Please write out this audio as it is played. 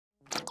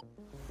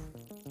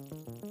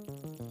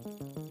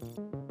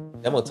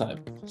Demo time.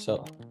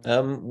 So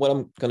what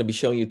I'm going to be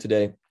showing you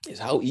today is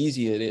how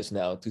easy it is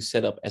now to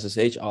set up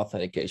SSH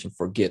authentication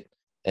for Git.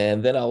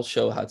 And then I'll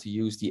show how to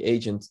use the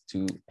agent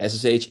to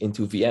SSH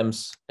into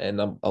VMs.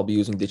 And I'll be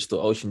using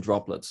DigitalOcean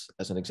droplets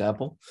as an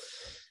example.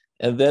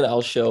 And then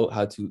I'll show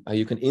how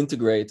you can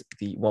integrate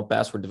the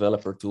 1Password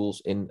developer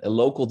tools in a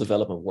local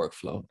development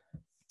workflow.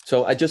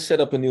 So I just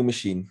set up a new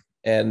machine.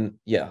 And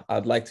yeah,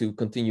 I'd like to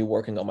continue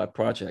working on my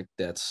project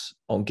that's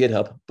on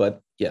GitHub.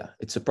 But yeah,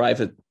 it's a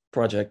private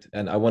project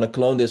and I want to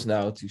clone this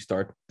now to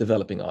start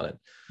developing on it.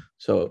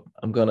 So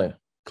I'm going to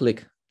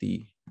click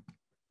the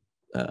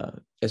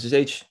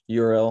SSH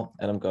URL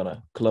and I'm going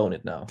to clone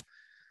it now.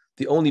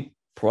 The only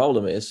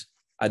problem is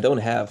I don't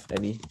have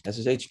any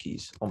SSH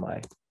keys on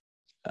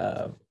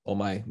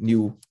my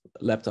new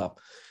laptop.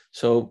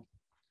 So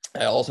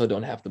I also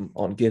don't have them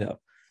on GitHub.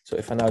 So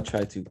if I now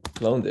try to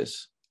clone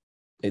this,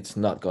 it's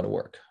not going to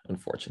work,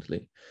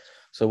 unfortunately.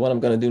 So what I'm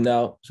going to do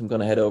now is I'm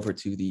going to head over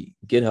to the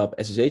GitHub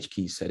SSH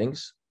Key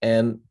Settings,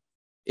 and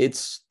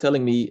it's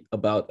telling me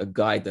about a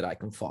guide that I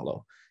can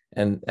follow.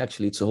 And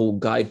actually, it's a whole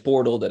guide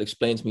portal that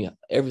explains me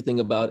everything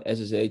about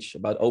SSH,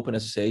 about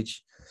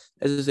OpenSSH,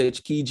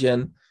 SSH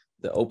keygen,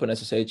 the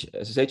OpenSSH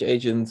SSH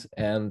agent,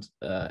 and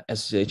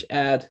SSH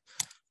add.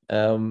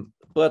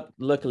 But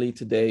luckily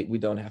today, we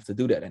don't have to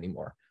do that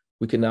anymore.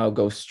 We can now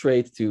go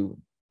straight to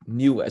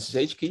new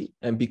SSH key.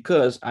 And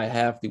because I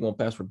have the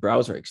 1Password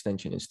browser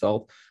extension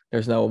installed,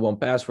 there's now a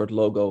 1Password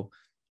logo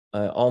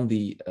on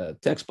the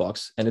text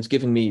box, and it's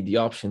giving me the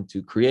option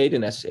to create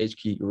an SSH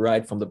key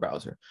right from the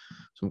browser.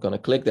 So I'm going to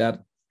click that,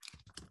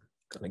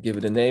 I'm going to give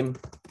it a name,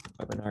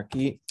 webinar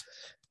key,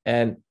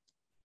 and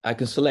I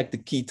can select the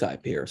key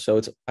type here.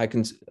 So I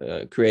can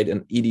create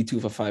an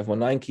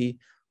ED25519 key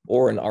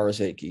or an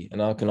RSA key,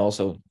 and I can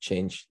also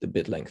change the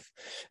bit length.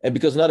 And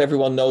because not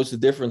everyone knows the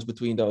differences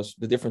between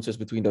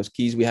those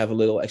keys, we have a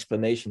little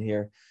explanation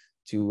here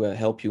to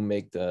help you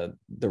make the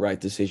right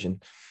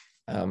decision.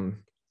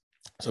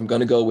 So I'm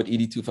going to go with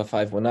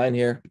ED25519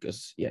 here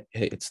because yeah,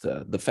 hey, it's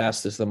the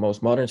fastest, the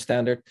most modern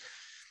standard.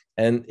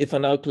 And if I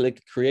now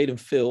click create and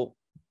fill,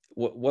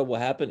 what will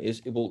happen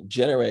is it will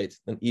generate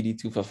an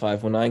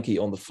ED25519 key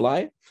on the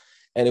fly,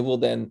 and it will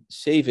then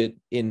save it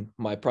in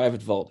my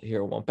private vault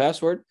here on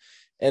 1Password.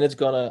 And it's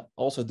going to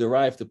also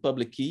derive the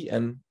public key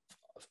and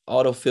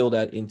autofill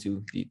that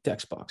into the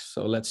text box.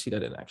 So let's see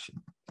that in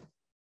action.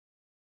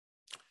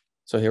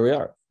 So here we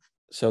are.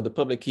 So the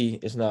public key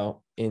is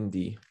now in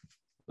the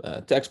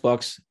text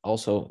box.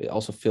 It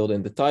also filled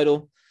in the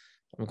title.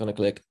 I'm going to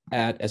click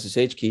add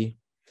SSH key.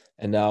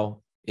 And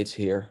now it's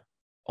here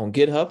on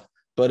GitHub,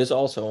 but it's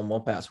also on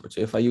 1Password.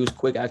 So if I use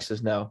quick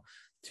access now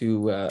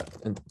to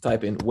and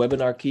type in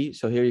webinar key.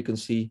 So here you can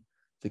see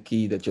the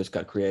key that just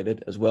got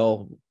created, as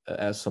well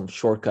as some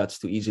shortcuts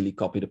to easily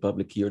copy the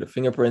public key or the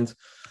fingerprint,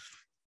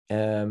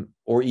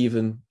 or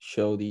even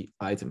show the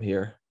item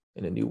here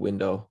in a new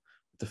window,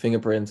 the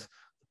fingerprint,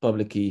 the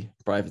public key,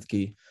 private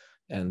key,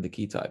 and the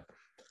key type.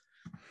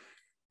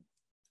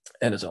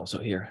 And it's also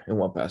here in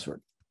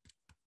 1Password.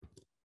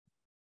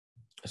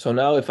 So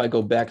now if I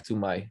go back to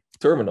my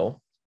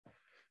terminal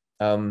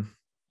and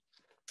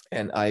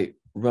I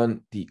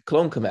run the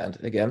clone command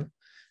again,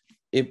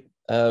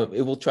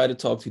 it will try to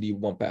talk to the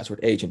 1Password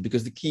agent,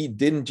 because the key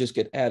didn't just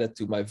get added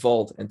to my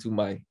vault and to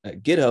my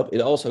GitHub.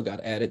 It also got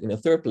added in a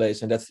third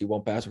place, and that's the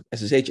 1Password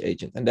SSH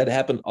agent. And that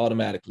happened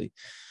automatically.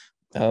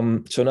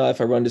 So now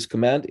if I run this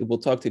command, it will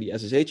talk to the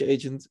SSH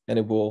agent and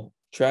it will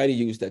try to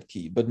use that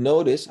key. But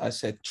notice I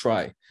said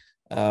try,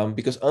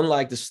 because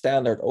unlike the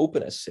standard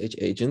OpenSSH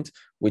agent,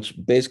 which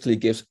basically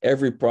gives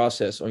every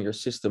process on your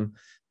system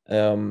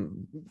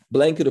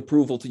blanket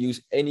approval to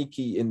use any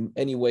key in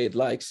any way it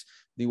likes,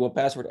 the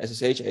 1Password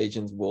SSH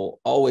agent will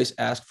always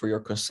ask for your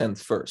consent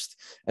first,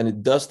 and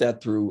it does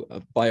that through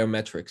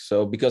biometrics.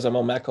 So because I'm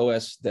on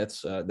macOS,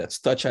 that's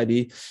Touch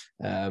ID.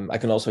 I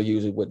can also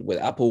use it with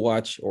Apple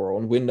Watch, or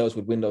on Windows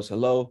with Windows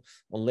Hello,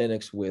 on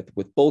Linux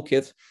with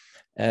Polkit,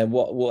 and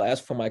we'll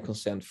ask for my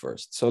consent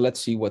first. So let's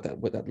see what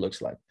that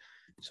looks like.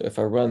 So if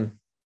I run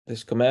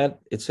this command,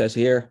 it says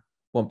here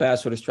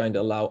 1Password is trying to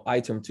allow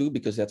item 2,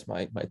 because that's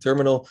my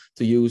terminal,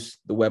 to use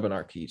the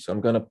webinar key. So I'm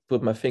going to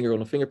put my finger on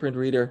the fingerprint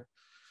reader.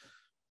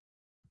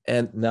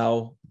 And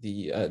now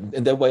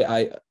and that way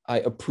I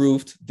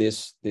approved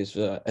this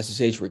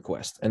SSH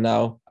request, and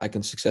now I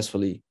can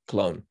successfully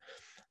clone.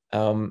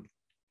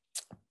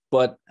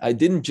 But I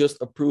didn't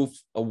just approve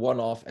a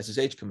one-off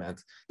SSH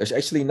command. There's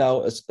actually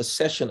now a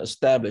session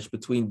established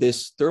between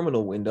this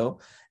terminal window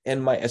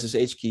and my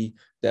SSH key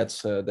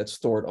that's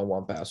stored on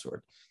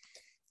 1Password.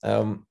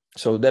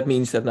 So that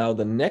means that now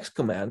the next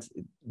command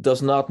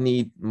does not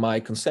need my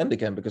consent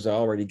again, because I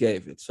already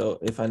gave it. So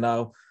if I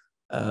now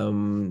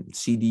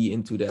cd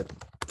into that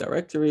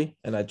directory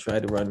and I try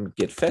to run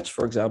git fetch,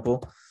 for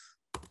example,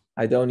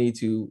 I don't need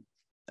to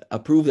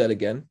approve that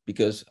again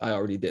because I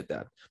already did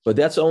that. But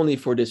that's only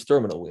for this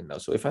terminal window.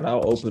 So if I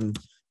now open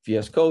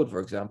VS Code, for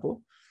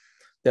example,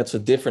 that's a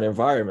different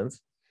environment.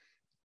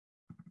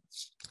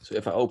 So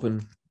if I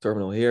open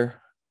terminal here,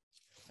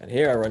 and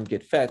here I run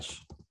git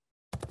fetch,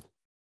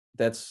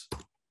 that's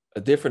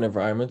a different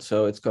environment.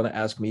 So it's going to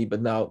ask me,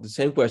 but now the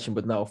same question,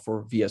 but now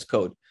for VS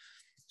Code.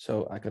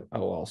 So I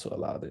will also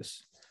allow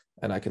this,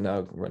 and I can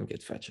now run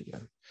git fetch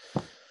again.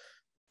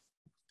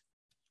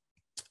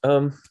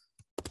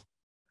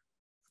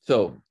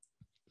 So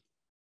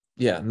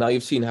yeah, now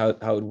you've seen how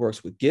it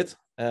works with Git.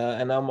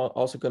 And I'm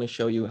also going to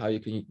show you how you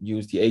can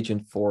use the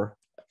agent for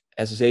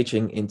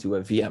SSHing into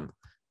a VM.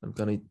 I'm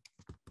going to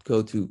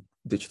go to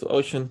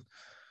DigitalOcean,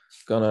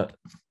 gonna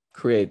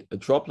create a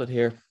droplet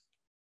here.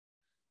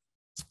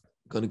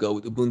 Gonna go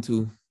with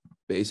Ubuntu,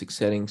 basic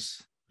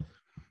settings,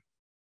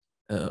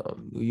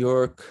 New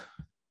York.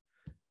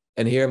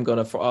 And here I'm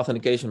gonna, for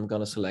authentication, I'm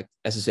gonna select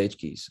SSH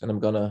keys, and I'm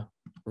gonna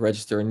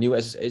register a new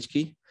SSH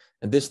key.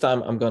 And this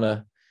time I'm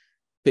gonna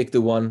pick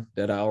the one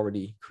that I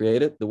already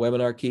created, the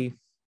webinar key.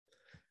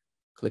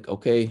 Click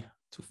OK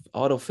to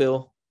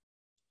autofill.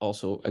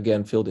 Also,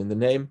 again, filled in the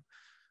name.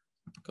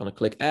 Gonna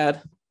click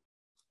add.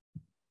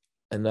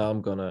 And now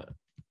I'm gonna,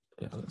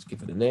 let's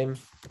give it a name,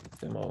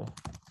 demo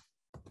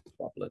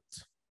droplet.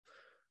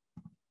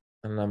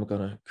 And I'm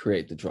gonna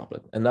create the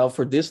droplet. And now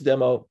for this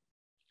demo,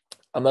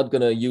 I'm not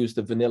gonna use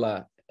the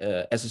vanilla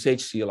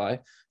SSH CLI,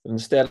 but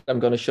instead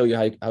I'm gonna show you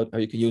how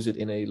you can use it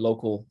in a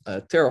local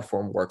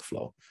Terraform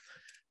workflow.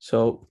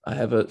 So I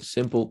have a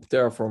simple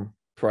Terraform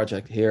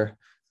project here,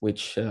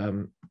 which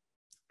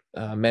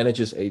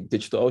manages a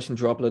DigitalOcean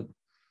droplet,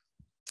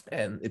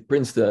 and it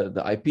prints the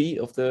IP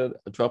of the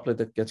droplet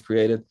that gets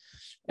created,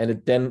 and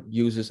it then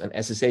uses an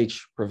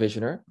SSH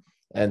provisioner.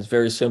 And it's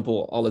very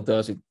simple. All it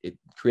does, it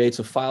creates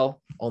a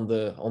file on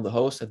the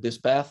host at this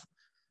path,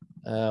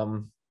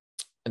 and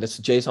it's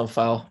a JSON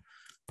file.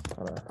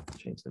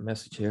 Change the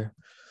message here,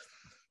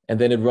 and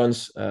then it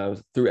runs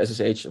through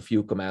SSH a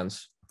few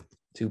commands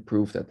to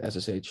prove that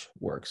SSH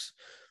works.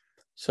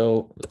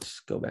 So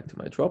let's go back to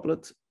my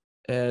droplet,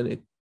 and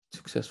it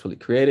successfully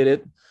created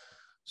it.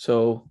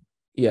 So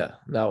yeah,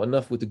 now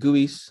enough with the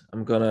GUIs.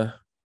 I'm gonna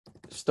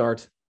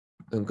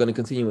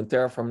continue in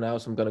Terraform now.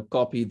 So I'm gonna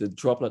copy the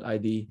droplet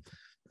ID,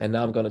 and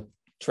now I'm gonna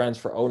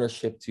transfer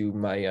ownership to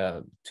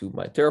my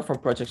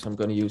Terraform project. So I'm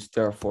gonna use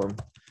Terraform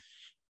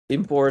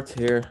import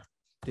here,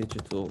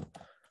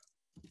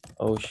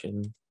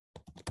 DigitalOcean,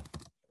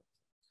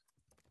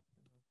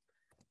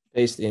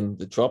 paste in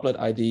the droplet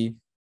ID.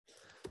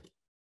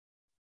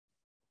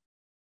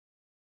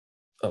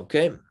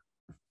 Okay.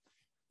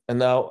 And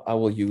now I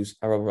will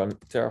run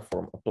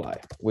Terraform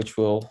apply, which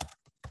will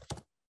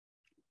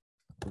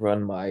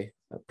run my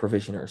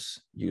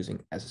provisioners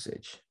using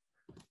SSH.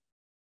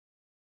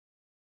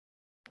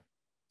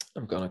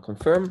 I'm gonna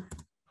confirm,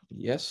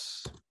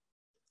 yes.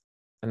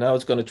 And now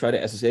it's gonna try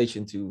to SSH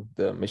into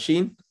the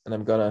machine, and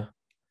I'm gonna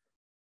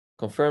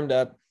confirm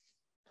that.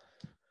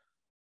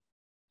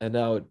 And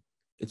now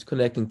it's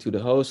connecting to the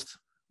host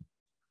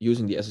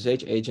using the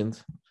SSH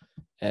agent,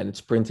 and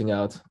it's printing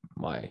out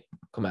my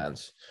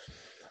commands.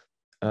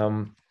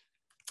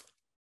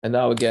 And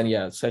now again,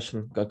 yeah,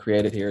 session got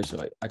created here,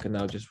 so I can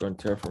now just run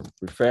Terraform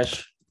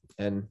refresh,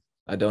 and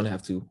I don't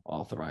have to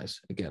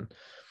authorize again.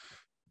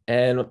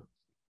 And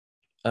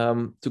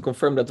to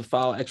confirm that the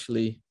file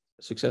actually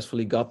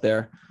successfully got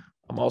there,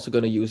 I'm also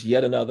going to use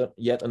yet another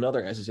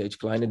SSH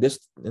client,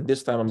 and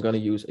this time I'm going to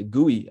use a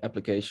GUI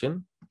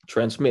application,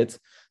 transmit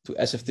to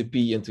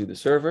Sftp into the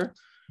server.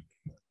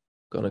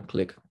 Going to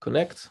click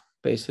connect,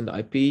 paste in the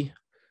IP,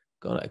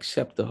 going to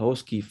accept the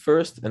host key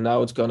first, and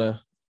now it's going to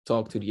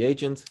talk to the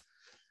agent,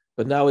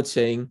 but now it's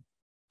saying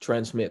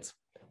transmit.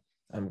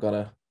 I'm going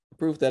to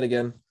approve that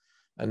again,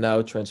 and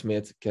now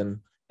transmit can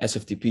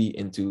Sftp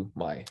into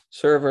my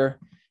server,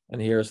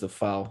 and here's the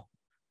file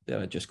that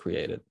I just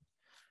created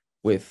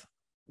with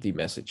the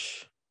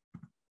message.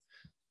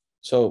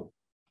 So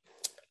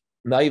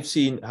now you've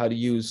seen how to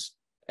use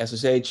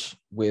SSH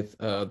with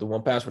the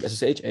 1Password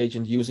SSH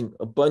agent using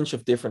a bunch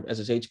of different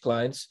SSH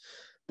clients.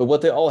 But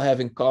what they all have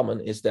in common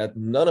is that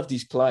none of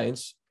these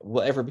clients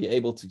will ever be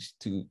able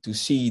to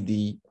see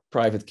the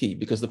private key,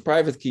 because the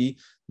private key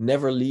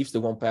never leaves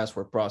the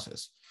 1Password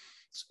process.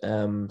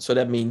 So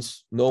that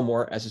means no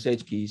more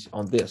SSH keys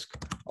on disk.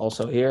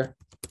 Also here,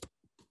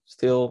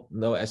 still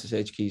no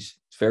SSH keys.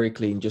 It's very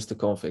clean, just the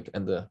config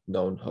and the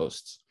known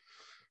hosts.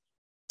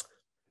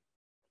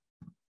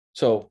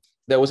 So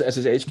that was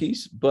SSH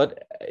keys,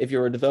 but if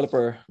you're a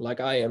developer like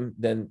I am,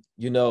 then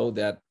you know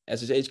that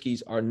SSH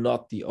keys are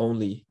not the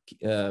only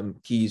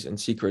keys and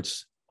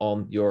secrets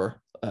on your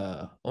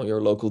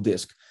local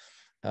disk.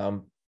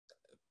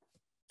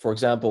 For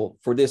example,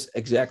 for this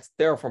exact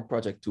Terraform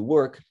project to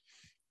work,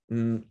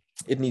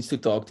 it needs to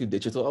talk to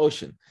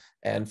DigitalOcean,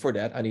 and for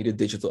that I need a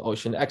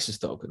DigitalOcean access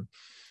token.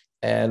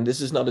 And this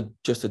is not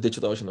just a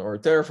DigitalOcean or a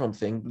Terraform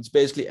thing. It's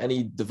basically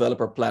any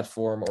developer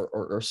platform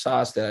or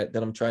SaaS that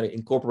I'm trying to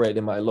incorporate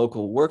in my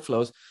local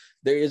workflows.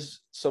 There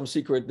is some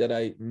secret that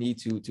I need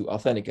to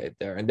authenticate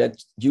there. And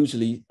that's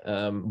usually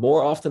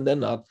more often than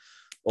not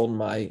on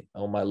my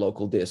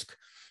local disk.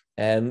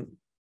 And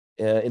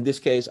in this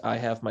case, I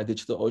have my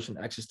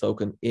DigitalOcean access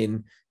token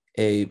in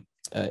a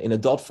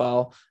dot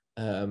file.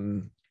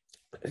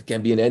 It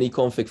can be in any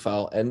config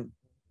file. And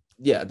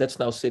yeah, that's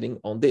now sitting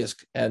on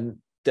disk. And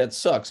that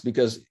sucks,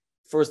 because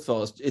first of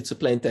all, it's a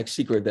plain text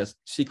secret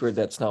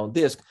that's now on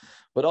disk,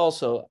 but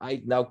also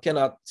I now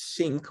cannot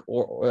sync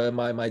or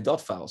my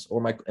dot files or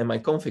my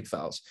config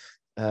files.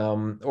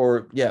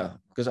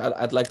 Because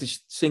I'd like to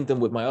sync them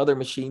with my other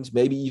machines,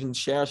 maybe even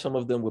share some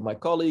of them with my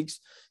colleagues.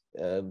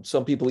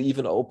 Some people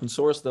even open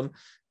source them,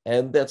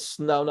 and that's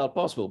now not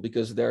possible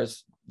because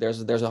there's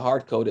a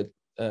hard-coded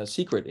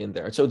secret in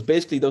there. So it's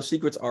basically those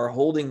secrets are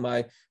holding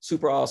my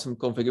super awesome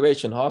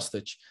configuration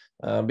hostage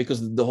because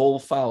the whole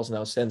file is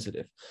now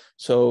sensitive.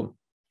 So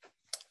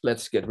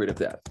let's get rid of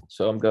that.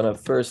 So I'm gonna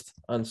first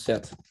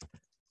unset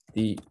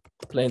the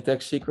plain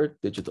text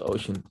secret,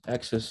 DigitalOcean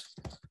access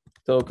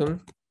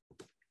token.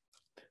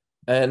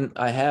 And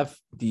I have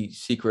the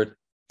secret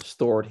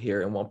stored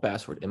here in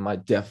 1Password in my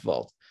dev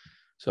vault.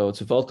 So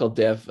it's a vault called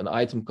dev, an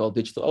item called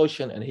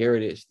DigitalOcean, and here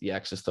it is, the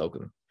access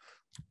token.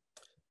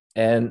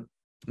 And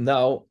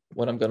now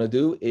what I'm going to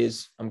do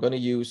is I'm going to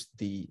use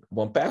the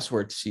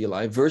 1Password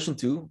CLI version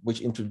 2, which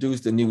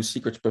introduced the new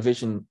secrets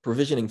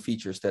provisioning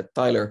features that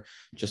Tyler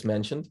just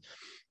mentioned.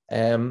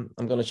 And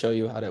I'm going to show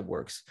you how that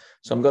works.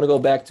 So I'm going to go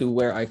back to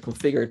where I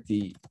configured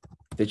the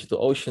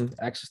DigitalOcean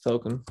access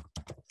token.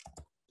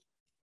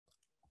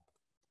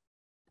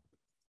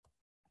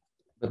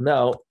 But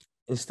now,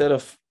 instead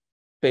of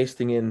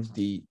pasting in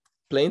the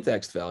plain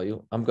text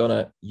value, I'm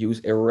gonna use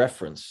a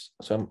reference.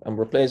 So I'm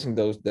replacing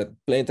that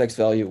plain text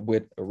value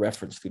with a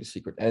reference to the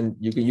secret. And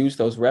you can use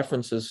those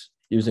references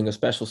using a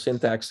special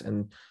syntax,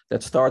 and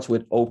that starts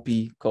with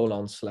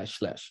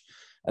op://.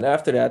 And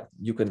after that,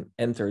 you can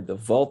enter the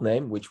vault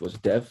name, which was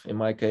dev in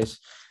my case,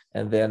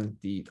 and then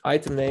the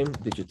item name,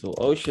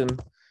 DigitalOcean,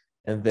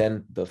 and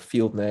then the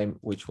field name,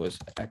 which was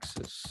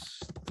access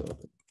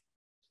token.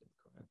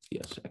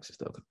 Yes, access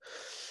token.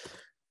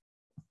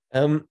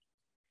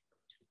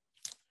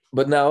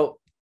 But now,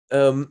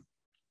 so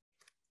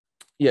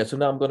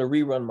now I'm going to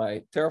rerun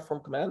my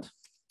Terraform command.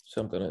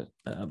 So I'm going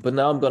to, but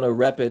now I'm going to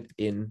wrap it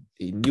in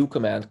a new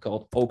command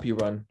called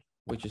oprun,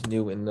 which is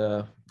new in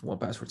the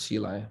 1Password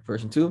CLI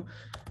version 2. So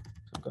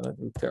I'm going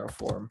to do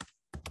Terraform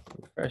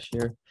Refresh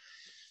here.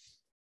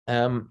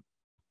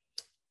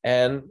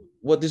 And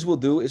what this will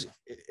do is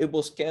it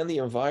will scan the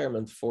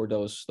environment for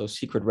those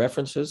secret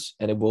references,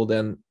 and it will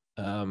then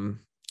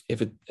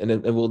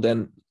it will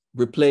then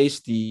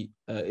replace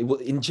it will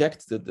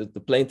inject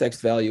the plain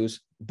text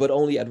values, but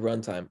only at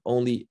runtime,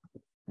 only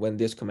when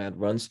this command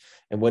runs,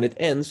 and when it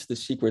ends, the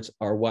secrets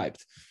are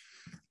wiped.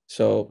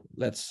 So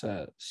let's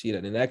see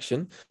that in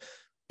action.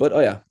 But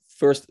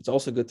first, it's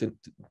also good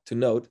to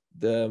note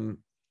the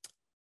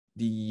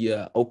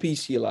OP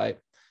CLI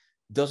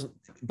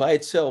by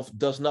itself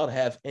does not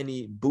have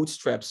any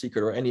bootstrap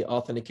secret or any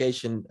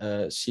authentication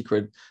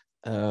secret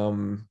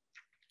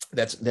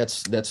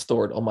that's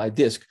stored on my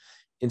disk.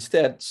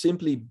 Instead,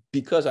 simply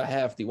because I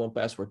have the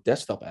 1Password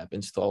desktop app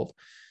installed,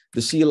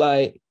 the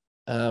CLI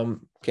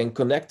can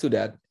connect to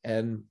that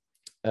and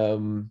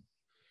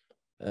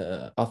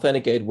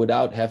authenticate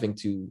without having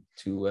to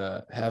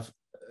have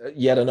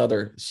yet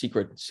another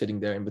secret sitting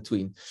there in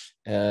between,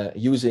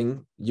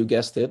 using, you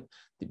guessed it,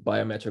 the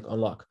biometric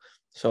unlock.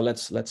 So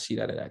let's see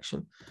that in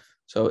action.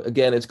 So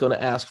again, it's going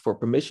to ask for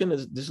permission.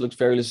 This looks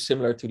very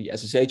similar to the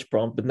SSH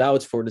prompt, but now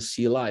it's for the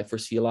CLI, for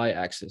CLI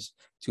access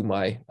to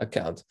my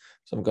account.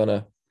 So I'm going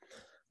to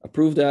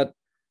approve that.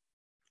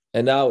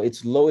 And now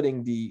it's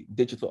loading the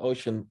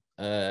DigitalOcean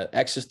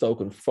access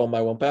token from my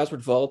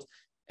 1Password vault,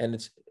 and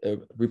it's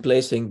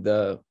replacing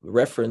the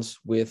reference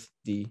with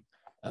the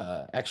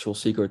actual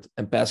secret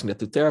and passing that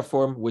to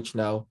Terraform, which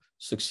now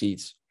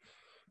succeeds.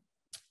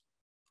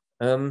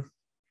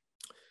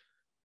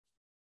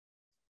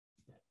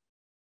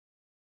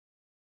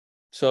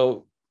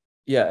 So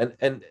yeah,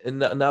 and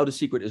now the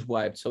secret is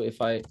wiped. So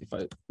if I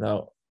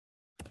now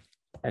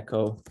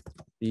echo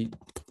the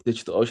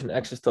DigitalOcean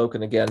access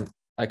token again,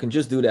 I can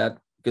just do that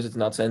because it's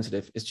not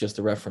sensitive. It's just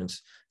a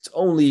reference. It's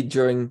only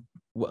during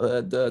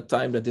the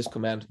time that this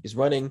command is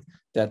running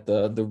that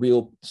the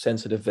real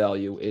sensitive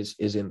value is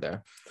in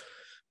there.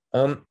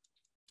 And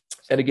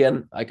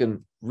again, I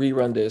can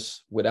rerun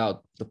this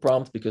without the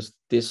prompt because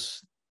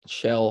this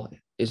shell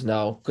is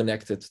now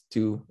connected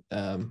to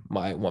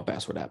my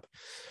 1Password app.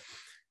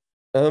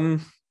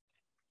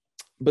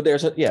 But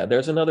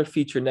there's another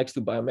feature next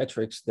to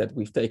biometrics that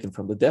we've taken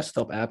from the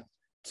desktop app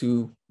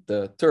to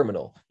the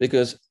terminal,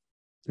 because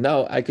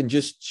now I can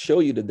just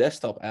show you the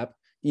desktop app,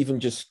 even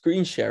just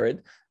screen share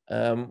it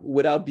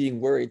without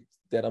being worried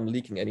that I'm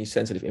leaking any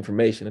sensitive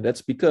information. And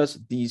that's because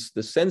the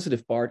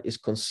sensitive part is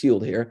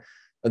concealed here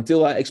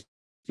until I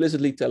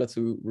explicitly tell it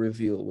to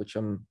reveal, which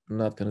I'm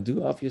not going to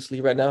do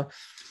obviously right now.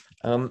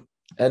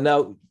 And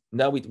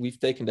now we've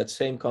taken that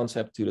same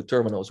concept to the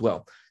terminal as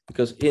well,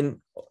 because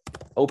in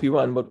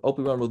oprun, what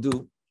oprun will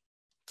do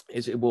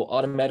is it will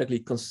automatically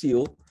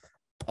conceal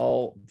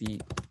all the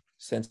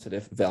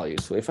sensitive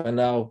values. So if I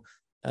now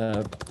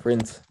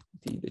print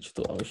the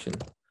DigitalOcean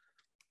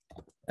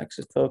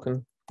access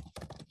token,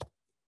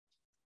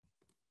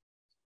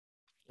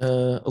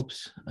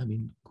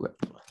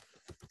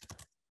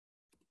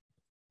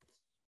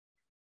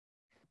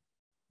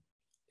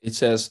 it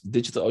says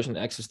DigitalOcean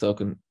access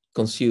token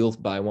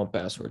concealed by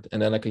 1Password.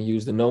 And then I can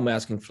use the no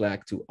masking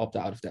flag to opt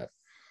out of that.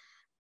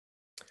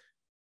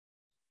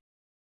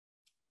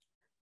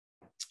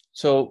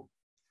 So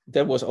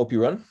that was OP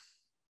run.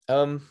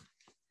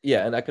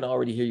 Yeah, and I can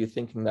already hear you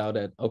thinking now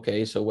that,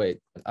 okay, so wait,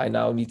 I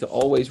now need to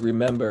always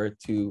remember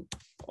to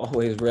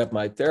always wrap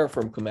my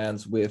Terraform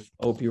commands with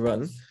OP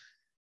run.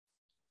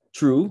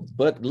 True,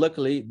 but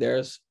luckily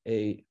there's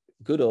a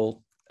good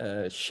old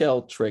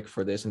shell trick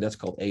for this, and that's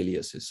called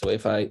aliases. So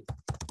if I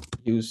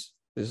use,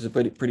 this is a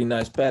pretty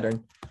nice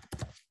pattern.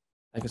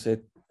 Like I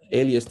said,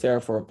 alias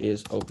Terraform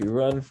is OP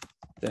run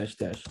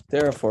 --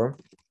 Terraform.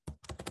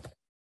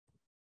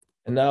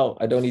 And now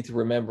I don't need to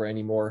remember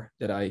anymore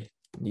that I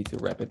need to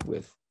wrap it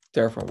with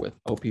Terraform with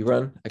OP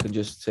run. I can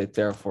just say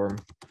Terraform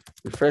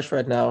refresh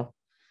right now.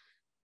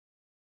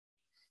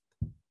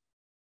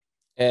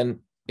 And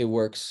it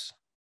works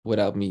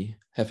without me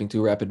having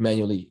to wrap it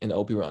manually in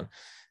OP run.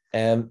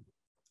 And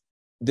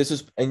this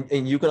is,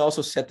 and you can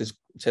also set this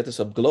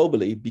up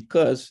globally,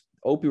 because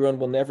OP run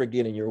will never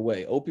get in your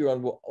way. OP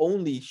run will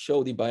only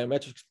show the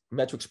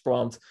biometrics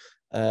prompt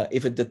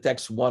if it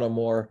detects one or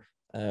more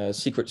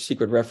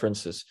secret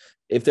references.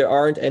 If there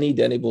aren't any,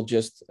 then it will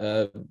just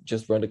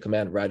run the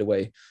command right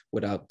away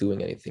without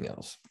doing anything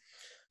else.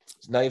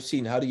 So now you've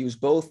seen how to use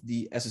both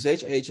the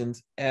SSH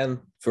agent and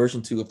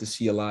version 2 of the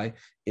CLI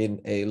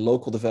in a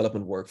local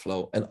development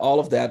workflow, and all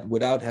of that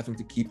without having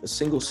to keep a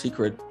single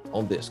secret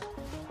on disk.